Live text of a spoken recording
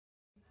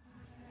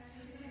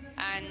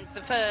And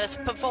the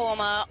first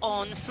performer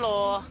on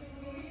floor,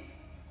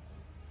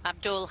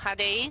 Abdul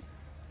Hadi.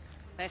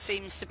 There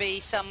seems to be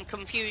some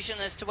confusion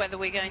as to whether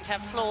we're going to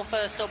have floor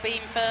first or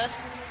beam first.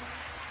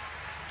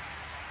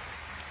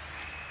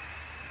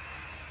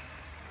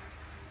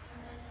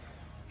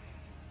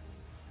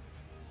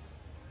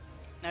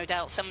 No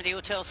doubt somebody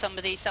will tell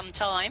somebody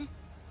sometime.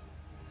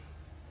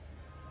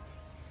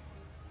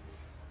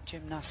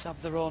 Gymnasts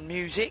have their own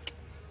music.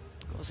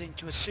 Goes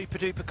into a super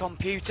duper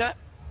computer.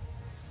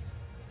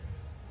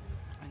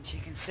 And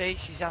you can see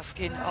she's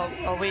asking,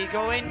 are we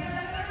going?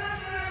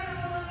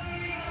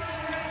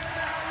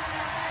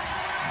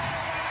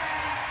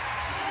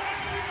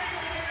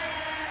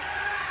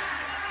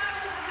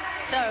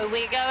 So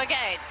we go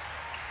again.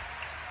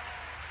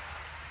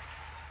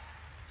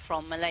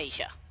 From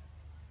Malaysia.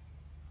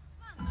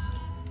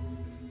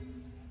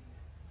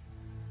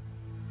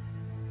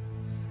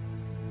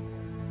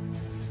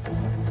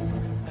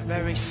 A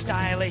very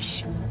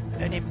stylish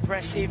and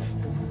impressive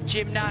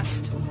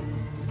gymnast,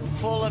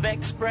 full of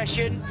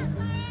expression.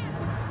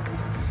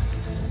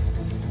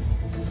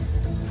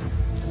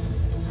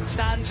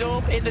 Stands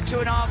up in the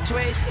 2.5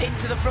 twist,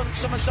 into the front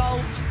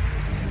somersault.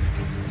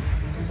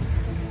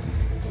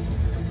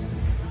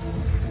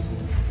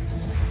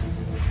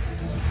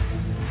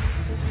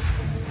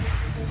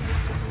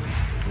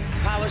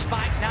 Powers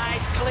back,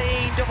 nice,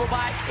 clean, double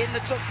back in the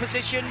tuck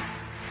position.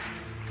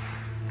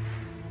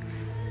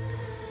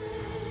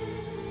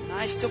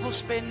 Nice double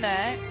spin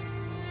there.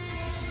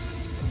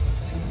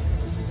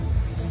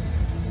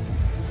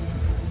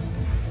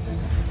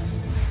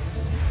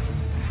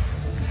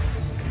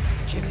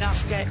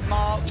 Gymnasts get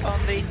marked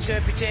on the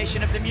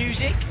interpretation of the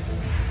music.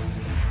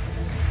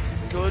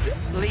 Good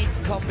lead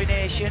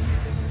combination.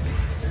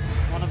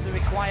 One of the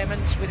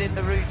requirements within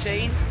the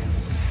routine.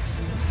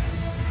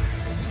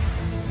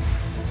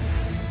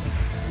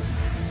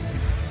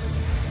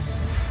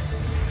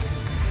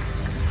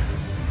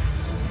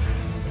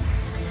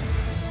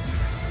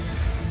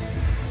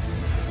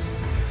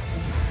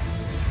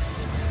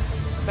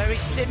 Very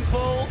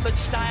simple but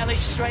stylish,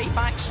 straight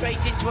back,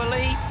 straight into a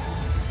leap.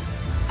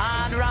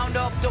 And round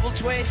off, double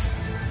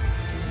twist.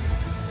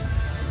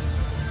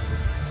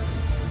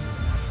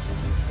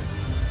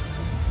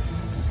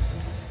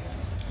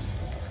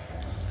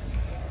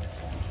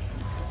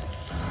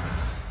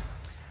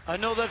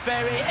 Another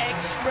very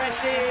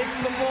expressive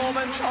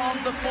performance on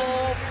the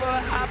floor for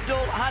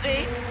Abdul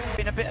Hadi.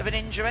 Been a bit of an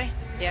injury.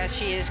 Yeah,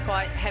 she is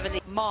quite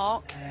heavily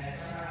marked.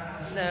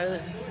 So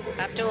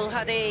Abdul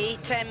Hadi,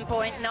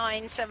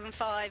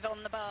 10.975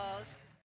 on the bars.